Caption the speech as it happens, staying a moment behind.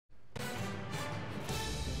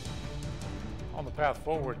the path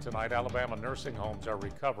forward tonight. Alabama nursing homes are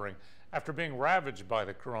recovering after being ravaged by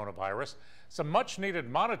the coronavirus. Some much-needed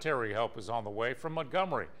monetary help is on the way from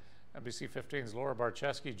Montgomery. NBC 15's Laura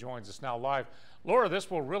Barczewski joins us now live. Laura, this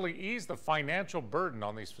will really ease the financial burden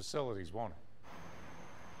on these facilities, won't it?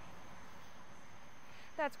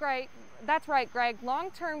 That's great. That's right, Greg.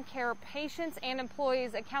 Long-term care patients and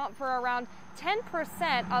employees account for around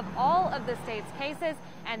 10% of all of the state's cases,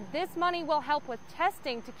 and this money will help with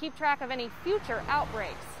testing to keep track of any future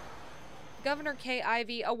outbreaks. Governor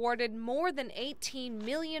Ivey awarded more than $18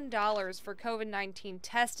 million for COVID-19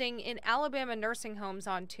 testing in Alabama nursing homes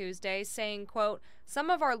on Tuesday, saying, quote, "Some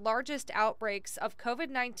of our largest outbreaks of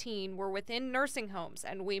COVID-19 were within nursing homes,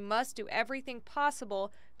 and we must do everything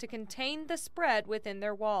possible to contain the spread within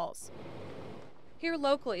their walls." Here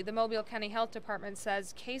locally, the Mobile County Health Department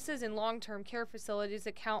says cases in long-term care facilities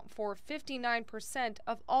account for 59%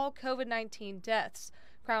 of all COVID-19 deaths.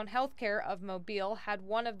 Crown Healthcare of Mobile had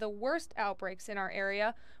one of the worst outbreaks in our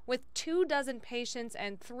area, with 24 patients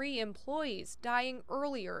and 3 employees dying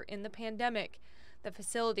earlier in the pandemic. The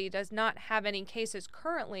facility does not have any cases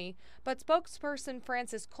currently, but spokesperson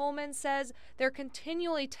Francis Coleman says they're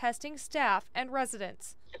continually testing staff and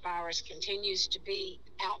residents. The virus continues to be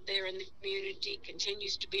out there in the community,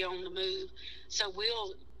 continues to be on the move, so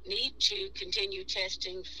we'll need to continue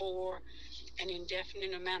testing for an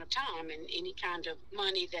indefinite amount of time, and any kind of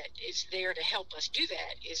money that is there to help us do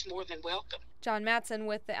that is more than welcome. John Matson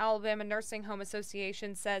with the Alabama Nursing Home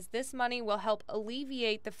Association says this money will help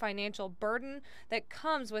alleviate the financial burden that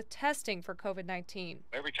comes with testing for COVID-19.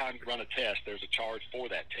 Every time you run a test, there's a charge for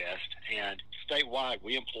that test, and statewide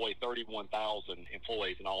we employ 31,000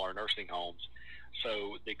 employees in all our nursing homes.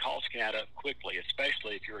 So the costs can add up quickly,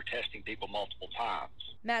 especially if you're testing people multiple times.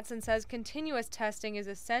 Matson says continuous testing is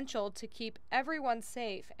essential to keep everyone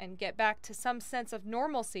safe and get back to some sense of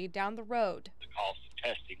normalcy down the road. The cost of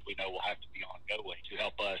testing we know will have to be ongoing to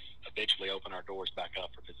help us eventually open our doors back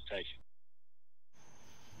up for visitation.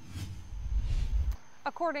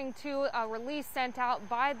 According to a release sent out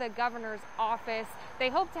by the governor's office, they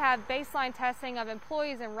hope to have baseline testing of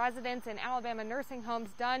employees and residents in Alabama nursing homes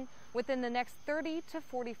done within the next 30 to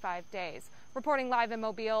 45 days. Reporting live in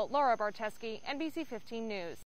Mobile, Laura Barczewski, NBC 15 News.